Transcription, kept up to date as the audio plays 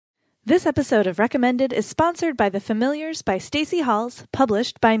This episode of Recommended is sponsored by The Familiars by Stacey Halls,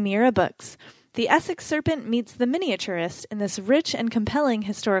 published by Mira Books. The Essex Serpent meets the miniaturist in this rich and compelling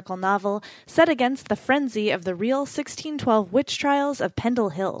historical novel set against the frenzy of the real 1612 witch trials of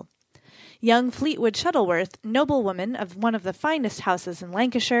Pendle Hill. Young Fleetwood Shuttleworth, noblewoman of one of the finest houses in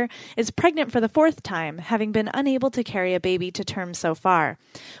Lancashire, is pregnant for the fourth time, having been unable to carry a baby to term so far.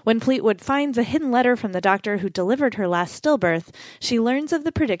 When Fleetwood finds a hidden letter from the doctor who delivered her last stillbirth, she learns of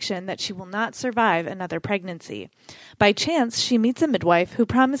the prediction that she will not survive another pregnancy. By chance, she meets a midwife who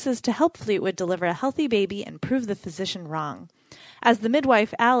promises to help Fleetwood deliver a healthy baby and prove the physician wrong. As the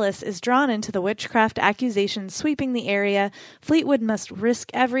midwife, Alice, is drawn into the witchcraft accusations sweeping the area, Fleetwood must risk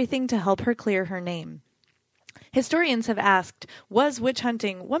everything to help her clear her name. Historians have asked, was witch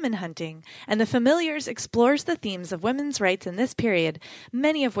hunting woman hunting? And The Familiars explores the themes of women's rights in this period,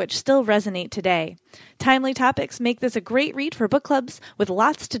 many of which still resonate today. Timely topics make this a great read for book clubs, with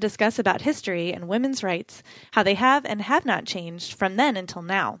lots to discuss about history and women's rights, how they have and have not changed from then until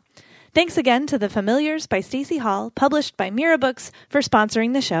now. Thanks again to The Familiars by Stacey Hall, published by Mira Books, for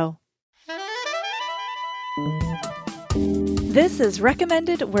sponsoring the show. This is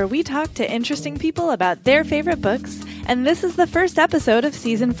Recommended, where we talk to interesting people about their favorite books, and this is the first episode of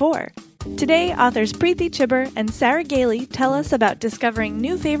Season 4. Today, authors Preeti Chhibber and Sarah Gailey tell us about discovering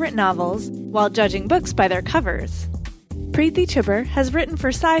new favorite novels while judging books by their covers. Preeti Chhibber has written for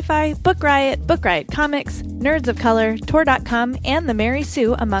Sci-Fi, Book Riot Comics, Nerds of Color, Tor.com, and The Mary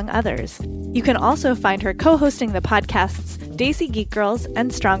Sue, among others. You can also find her co-hosting the podcasts Daisy Geek Girls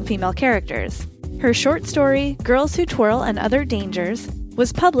and Strong Female Characters. Her short story, Girls Who Twirl and Other Dangers,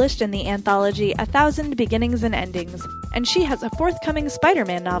 was published in the anthology 1,000 Beginnings and Endings, and she has a forthcoming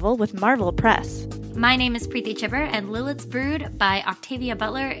Spider-Man novel with Marvel Press. My name is Preeti Chhibber, and Lilith's Brood by Octavia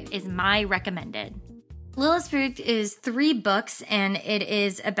Butler is my recommended. Lilith's Brood is 3 books, and it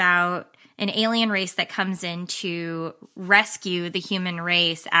is about an alien race that comes in to rescue the human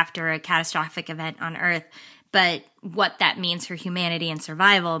race after a catastrophic event on Earth. But what that means for humanity and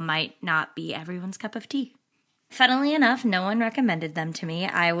survival might not be everyone's cup of tea. Funnily enough, no one recommended them to me.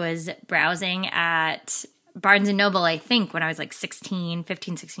 I was browsing at Barnes & Noble, I think, when I was like 15,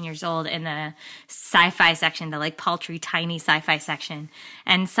 16 years old, in the sci-fi section, the like paltry, tiny sci-fi section.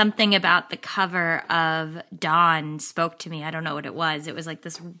 And something about the cover of Dawn spoke to me. I don't know what it was. It was like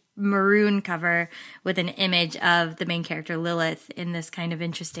this maroon cover with an image of the main character Lilith in this kind of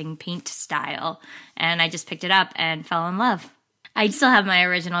interesting paint style. And I just picked it up and fell in love. I still have my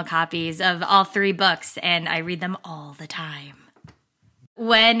original copies of all 3 books, and I read them all the time.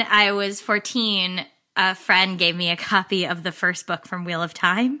 When I was 14, a friend gave me a copy of the first book from Wheel of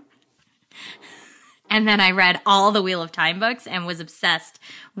Time. And then I read all the Wheel of Time books and was obsessed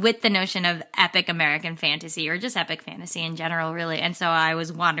with the notion of epic American fantasy, or just epic fantasy in general, really. And so I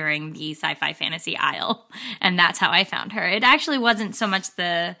was wandering the sci-fi fantasy aisle, and that's how I found her. It actually wasn't so much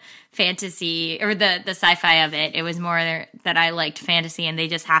the fantasy or the sci-fi of it. It was more that I liked fantasy, and they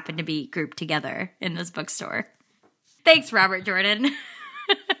just happened to be grouped together in this bookstore. Thanks, Robert Jordan.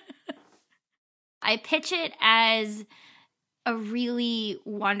 I pitch it as a really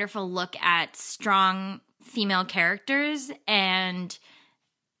wonderful look at strong female characters and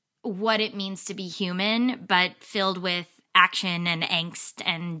what it means to be human, but filled with action and angst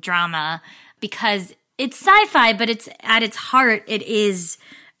and drama, because it's sci-fi, but it's at its heart, it is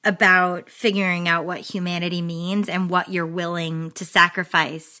about figuring out what humanity means and what you're willing to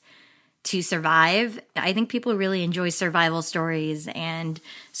sacrifice to survive. I think people really enjoy survival stories and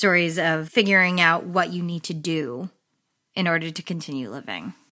stories of figuring out what you need to do in order to continue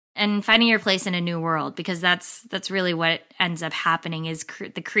living and finding your place in a new world, because that's really what ends up happening, is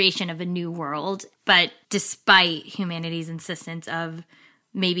the creation of a new world, but despite humanity's insistence of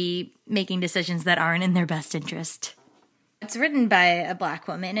maybe making decisions that aren't in their best interest. It's written by a Black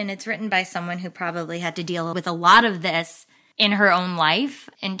woman, and it's written by someone who probably had to deal with a lot of this in her own life,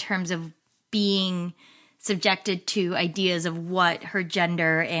 in terms of being subjected to ideas of what her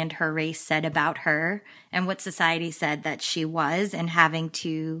gender and her race said about her and what society said that she was, and having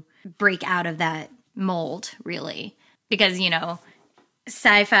to break out of that mold, really. Because, you know,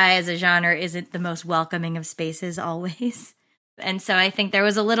 sci-fi as a genre isn't the most welcoming of spaces always. And so I think there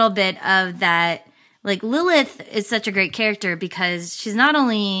was a little bit of that. Like, Lilith is such a great character because she's not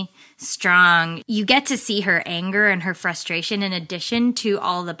only strong, you get to see her anger and her frustration in addition to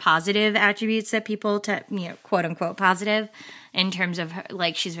all the positive attributes that people, quote unquote positive, in terms of her,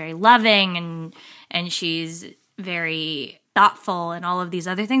 like, she's very loving and she's very thoughtful and all of these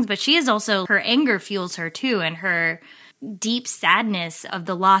other things. But she is also, her anger fuels her too, and her deep sadness of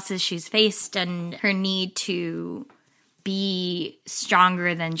the losses she's faced and her need to be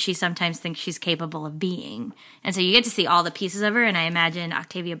stronger than she sometimes thinks she's capable of being. And so you get to see all the pieces of her, and I imagine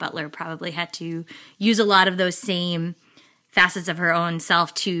Octavia Butler probably had to use a lot of those same facets of her own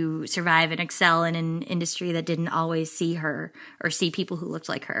self to survive and excel in an industry that didn't always see her or see people who looked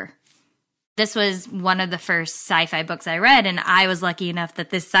like her. This was one of the first sci-fi books I read, and I was lucky enough that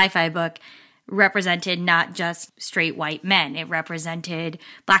this sci-fi book represented not just straight white men. It represented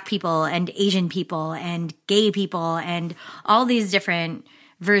Black people and Asian people and gay people and all these different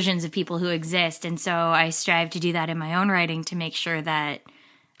versions of people who exist. And so I strive to do that in my own writing to make sure that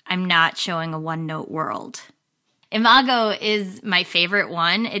I'm not showing a one-note world. Imago is my favorite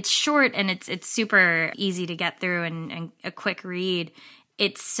one. It's short and it's super easy to get through and a quick read.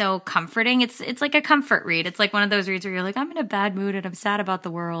 It's so comforting. It's like a comfort read. It's like one of those reads where you're like, I'm in a bad mood and I'm sad about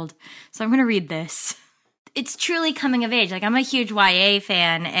the world, so I'm going to read this. It's truly coming of age. Like, I'm a huge YA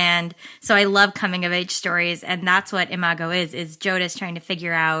fan, and so I love coming of age stories, and that's what Imago is Jodis trying to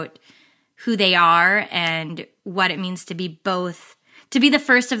figure out who they are and what it means to be both, to be the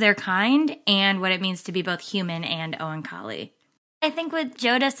first of their kind, and what it means to be both human and Oankali. I think with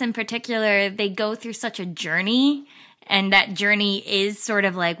Jodis in particular, they go through such a journey. And that journey is sort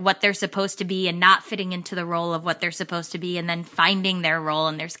of like what they're supposed to be and not fitting into the role of what they're supposed to be and then finding their role.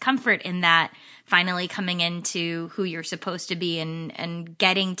 And there's comfort in that, finally coming into who you're supposed to be and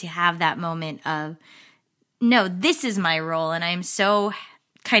getting to have that moment of, no, this is my role. And I'm so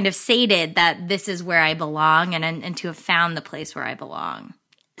kind of sated that this is where I belong and to have found the place where I belong.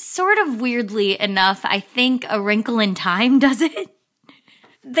 Sort of weirdly enough, I think A Wrinkle in Time does it.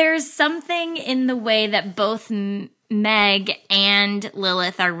 There's something in the way that both Meg and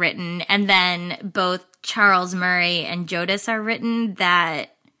Lilith are written, and then both Charles Murray and Jodis are written,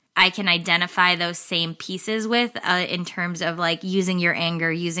 that I can identify those same pieces with in terms of like using your anger,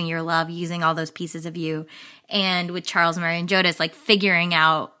 using your love, using all those pieces of you. And with Charles Murray and Jodis, like figuring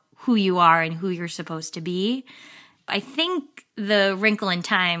out who you are and who you're supposed to be. I think the Wrinkle in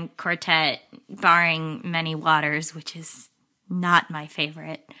Time quartet, barring Many Waters, which is not my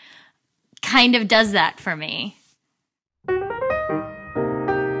favorite, kind of does that for me.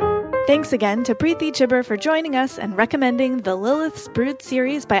 Thanks again to Preeti Chhibber for joining us and recommending the Lilith's Brood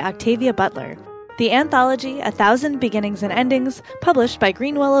series by Octavia Butler. The anthology, 1,000 Beginnings and Endings, published by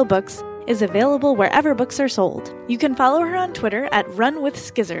Green Willow Books, is available wherever books are sold. You can follow her on Twitter at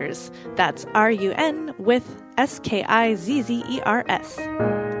RunWithSkizzers. That's RUN with SKIZZERS.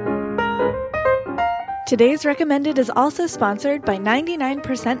 Today's Recommended is also sponsored by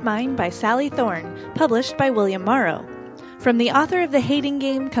 99% Mine by Sally Thorne, published by William Morrow. From the author of The Hating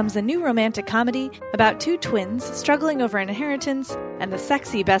Game comes a new romantic comedy about two twins struggling over inheritance and the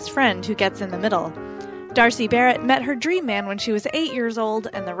sexy best friend who gets in the middle. Darcy Barrett met her dream man when she was 8 years old,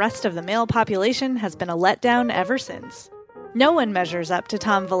 and the rest of the male population has been a letdown ever since. No one measures up to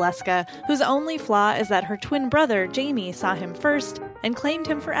Tom Valeska, whose only flaw is that her twin brother, Jamie, saw him first and claimed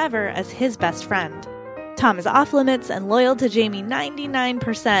him forever as his best friend. Tom is off-limits and loyal to Jamie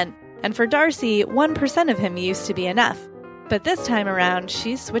 99%, and for Darcy, 1% of him used to be enough. But this time around,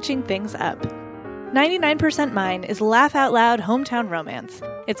 she's switching things up. 99% Mine is laugh-out-loud hometown romance.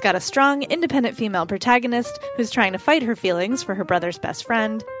 It's got a strong, independent female protagonist who's trying to fight her feelings for her brother's best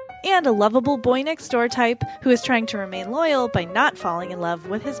friend, and a lovable boy-next-door type who is trying to remain loyal by not falling in love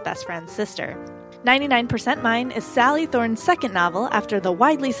with his best friend's sister. 99% Mine is Sally Thorne's second novel after the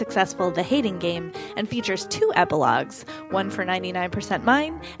widely successful The Hating Game and features 2 epilogues, one for 99%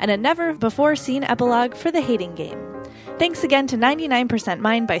 Mine and a never-before-seen epilogue for The Hating Game. Thanks again to 99%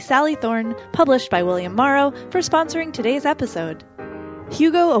 Mine by Sally Thorne, published by William Morrow, for sponsoring today's episode.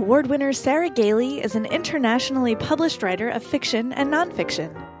 Hugo Award winner Sarah Gailey is an internationally published writer of fiction and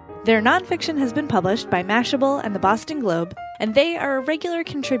nonfiction. Their nonfiction has been published by Mashable and the Boston Globe, and they are a regular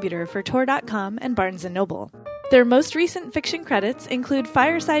contributor for Tor.com and Barnes & Noble. Their most recent fiction credits include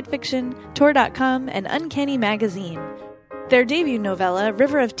Fireside Fiction, Tor.com, and Uncanny Magazine. Their debut novella,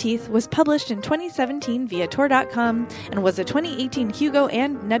 River of Teeth, was published in 2017 via Tor.com and was a 2018 Hugo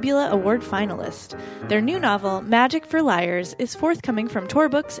and Nebula Award finalist. Their new novel, Magic for Liars, is forthcoming from Tor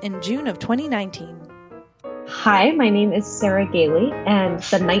Books in June of 2019. Hi, my name is Sarah Gailey, and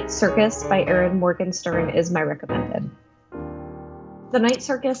The Night Circus by Erin Morgenstern is my recommended. The Night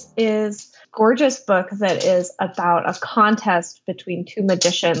Circus is a gorgeous book that is about a contest between two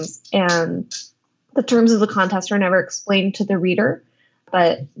magicians, and the terms of the contest are never explained to the reader,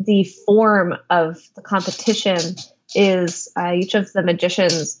 but the form of the competition is each of the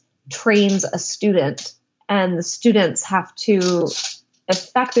magicians trains a student, and the students have to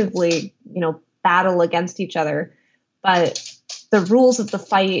effectively, battle against each other. But the rules of the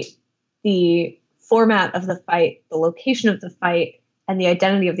fight, the format of the fight, the location of the fight, and the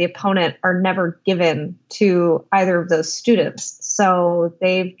identity of the opponent are never given to either of those students. So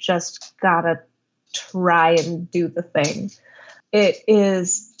they've just got to try and do the thing. It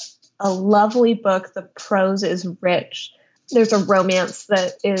is a lovely book. The prose is rich. There's a romance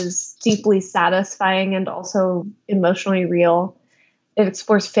that is deeply satisfying and also emotionally real. It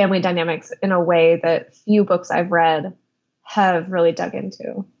explores family dynamics in a way that few books I've read have really dug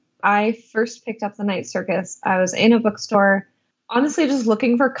into. I first picked up The Night Circus. I was in a bookstore, honestly, just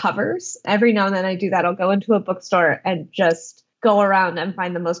looking for covers. Every now and then I do that. I'll go into a bookstore and just go around and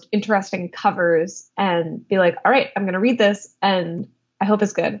find the most interesting covers and be like, all right, I'm going to read this and I hope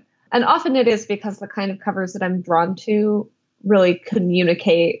it's good. And often it is, because the kind of covers that I'm drawn to really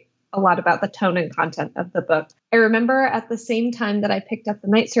communicate a lot about the tone and content of the book. I remember at the same time that I picked up The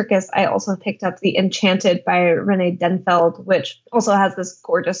Night Circus, I also picked up The Enchanted by Renee Denfeld, which also has this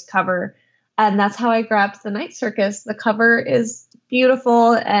gorgeous cover. And that's how I grabbed The Night Circus. The cover is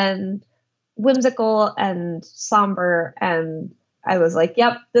beautiful and whimsical and somber. And I was like,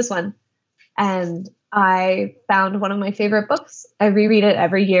 yep, this one. And I found one of my favorite books. I reread it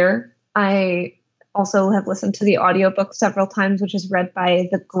every year. I also have listened to the audiobook several times, which is read by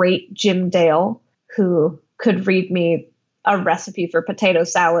the great Jim Dale, who could read me a recipe for potato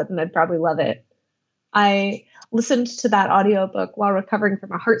salad and I'd probably love it. I listened to that audiobook while recovering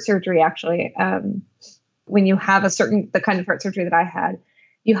from a heart surgery, actually. When you have the kind of heart surgery that I had,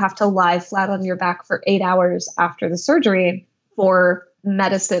 you have to lie flat on your back for 8 hours after the surgery for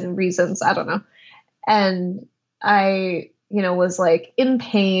medicine reasons. I don't know. And I was like in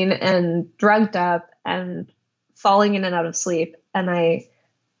pain and drugged up and falling in and out of sleep. And I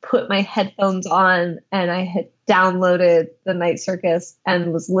put my headphones on and I had downloaded The Night Circus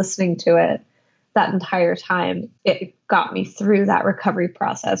and was listening to it that entire time. It got me through that recovery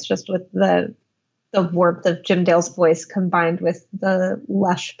process, just with the warmth of Jim Dale's voice combined with the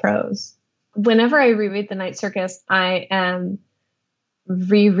lush prose. Whenever I reread The Night Circus, I am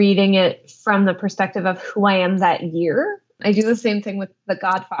rereading it from the perspective of who I am that year. I do the same thing with The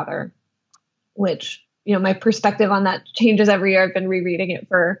Godfather, which, my perspective on that changes every year. I've been rereading it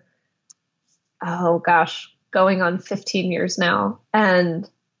for, going on 15 years now. And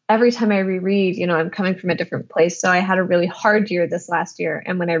every time I reread, I'm coming from a different place. So I had a really hard year this last year.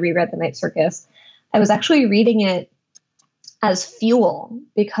 And when I reread The Night Circus, I was actually reading it as fuel,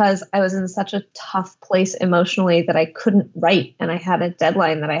 because I was in such a tough place emotionally that I couldn't write. And I had a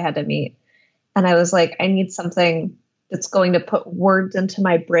deadline that I had to meet. And I was like, I need something that's going to put words into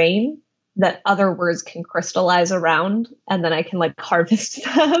my brain that other words can crystallize around, and then I can harvest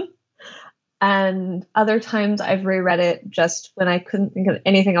them. And other times I've reread it just when I couldn't think of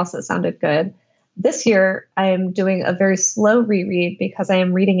anything else that sounded good. This year, I am doing a very slow reread because I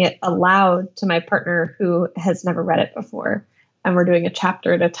am reading it aloud to my partner who has never read it before. And we're doing a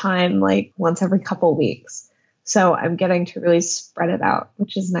chapter at a time, once every couple weeks. So I'm getting to really spread it out,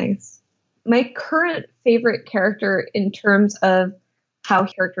 which is nice. My current favorite character in terms of how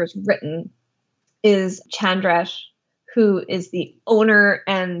character is written is Chandresh, who is the owner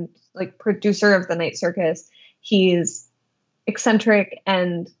and producer of The Night Circus. He's eccentric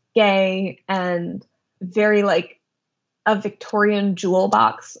and gay and very a Victorian jewel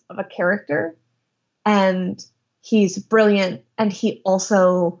box of a character. And he's brilliant. And he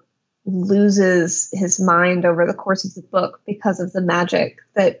also loses his mind over the course of the book because of the magic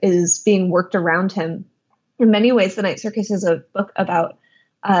that is being worked around him. In many ways, The Night Circus is a book about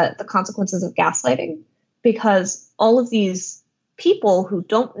the consequences of gaslighting, because all of these people who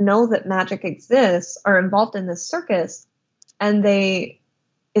don't know that magic exists are involved in this circus, and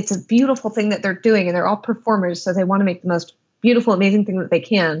it's a beautiful thing that they're doing, and they're all performers, so they want to make the most beautiful, amazing thing that they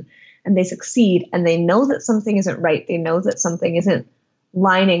can, and they succeed, and they know that something isn't right. They know that something isn't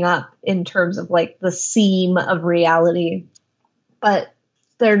lining up in terms of the seam of reality, but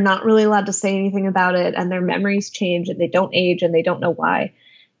they're not really allowed to say anything about it, and their memories change and they don't age and they don't know why.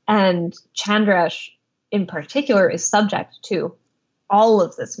 And Chandresh in particular is subject to all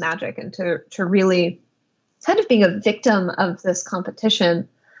of this magic, and to really kind of being a victim of this competition.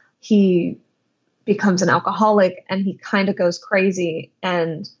 He becomes an alcoholic and he kind of goes crazy,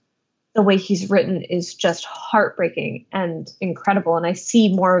 and the way he's written is just heartbreaking and incredible. And I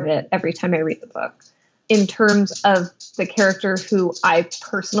see more of it every time I read the book. In terms of the character who I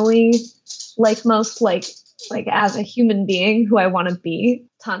personally like most, as a human being who I want to be,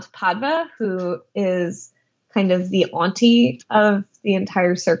 Tante Padva, who is kind of the auntie of the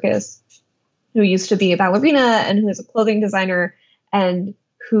entire circus, who used to be a ballerina and who is a clothing designer, and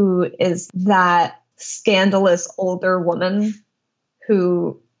who is that scandalous older woman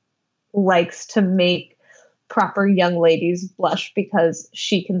who likes to make proper young ladies blush because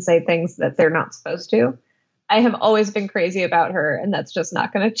she can say things that they're not supposed to. I have always been crazy about her, and that's just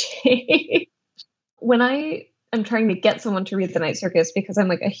not going to change. When I am trying to get someone to read The Night Circus, because I'm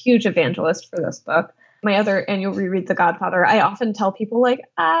like a huge evangelist for this book, my other annual reread, The Godfather, I often tell people like,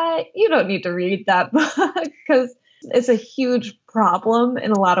 you don't need to read that book because it's a huge problem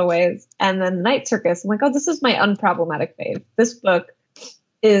in a lot of ways. And then The Night Circus, I'm like, oh, this is my unproblematic fave. This book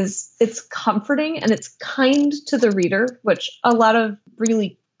it's comforting and it's kind to the reader, which a lot of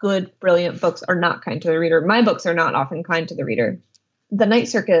really good, brilliant books are not kind to the reader. My books are not often kind to the reader. The Night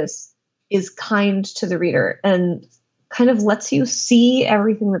Circus is kind to the reader and kind of lets you see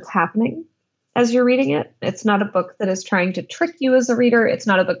everything that's happening as you're reading it. It's not a book that is trying to trick you as a reader. It's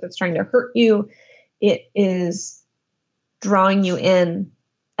not a book that's trying to hurt you. It is drawing you in.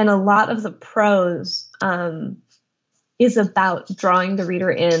 And a lot of the prose is about drawing the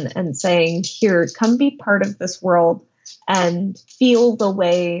reader in and saying, here, come be part of this world and feel the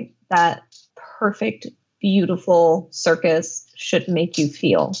way that perfect, beautiful circus should make you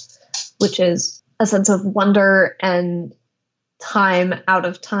feel, which is a sense of wonder and time out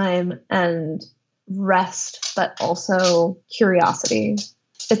of time and rest, but also curiosity.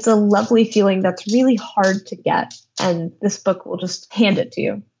 It's a lovely feeling that's really hard to get, and this book will just hand it to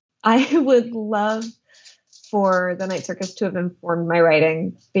you. I would love for The Night Circus to have informed my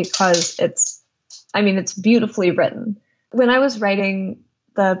writing because it's beautifully written. When I was writing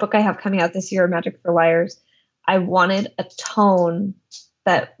the book I have coming out this year, Magic for Liars, I wanted a tone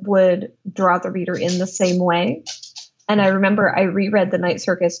that would draw the reader in the same way. And I remember I reread The Night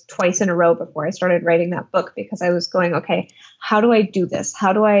Circus twice in a row before I started writing that book because I was going, okay, how do I do this?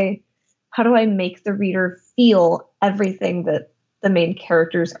 How do I make the reader feel everything that the main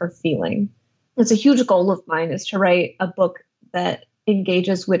characters are feeling? It's a huge goal of mine is to write a book that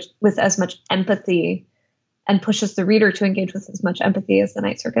engages with as much empathy and pushes the reader to engage with as much empathy as The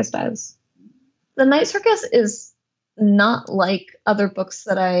Night Circus does. The Night Circus is not like other books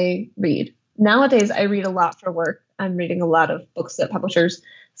that I read. Nowadays, I read a lot for work. I'm reading a lot of books that publishers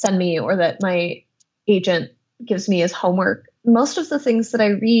send me or that my agent gives me as homework. Most of the things that I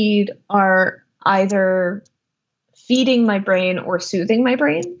read are either feeding my brain or soothing my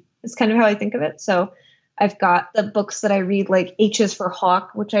brain. It's kind of how I think of it. So I've got the books that I read, like H is for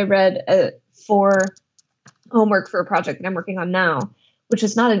Hawk, which I read for homework for a project that I'm working on now, which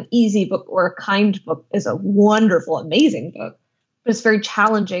is not an easy book or a kind book. It's a wonderful, amazing book, but it's very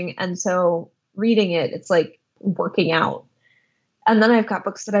challenging. And so reading it, it's like working out. And then I've got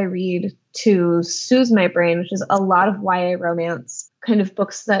books that I read to soothe my brain, which is a lot of YA romance, kind of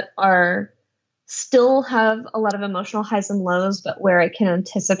books that are still have a lot of emotional highs and lows, but where I can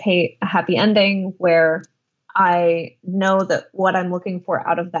anticipate a happy ending, where I know that what I'm looking for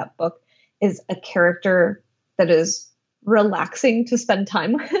out of that book is a character that is relaxing to spend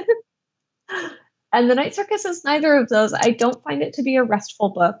time with. And The Night Circus is neither of those. I don't find it to be a restful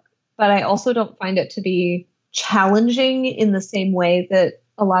book, but I also don't find it to be challenging in the same way that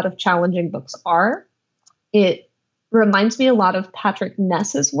a lot of challenging books are. It reminds me a lot of Patrick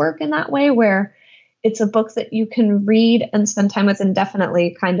Ness's work in that way, where it's a book that you can read and spend time with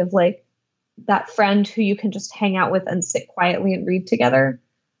indefinitely, kind of like that friend who you can just hang out with and sit quietly and read together.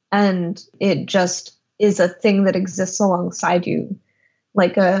 And it just is a thing that exists alongside you,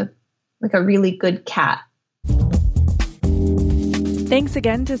 like a really good cat. Thanks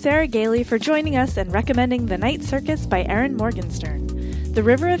again to Sarah Gailey for joining us and recommending The Night Circus by Erin Morgenstern. The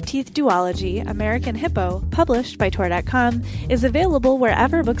River of Teeth duology, American Hippo, published by Tor.com, is available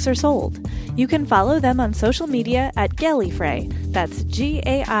wherever books are sold. You can follow them on social media at Gallifrey. That's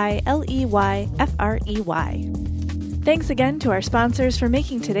GAILEYFREY. Thanks again to our sponsors for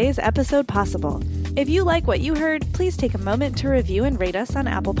making today's episode possible. If you like what you heard, please take a moment to review and rate us on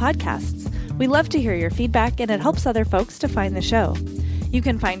Apple Podcasts. We love to hear your feedback, and it helps other folks to find the show. You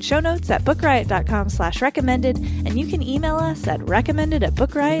can find show notes at bookriot.com/recommended, and you can email us at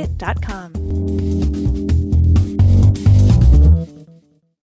recommended@bookriot.com.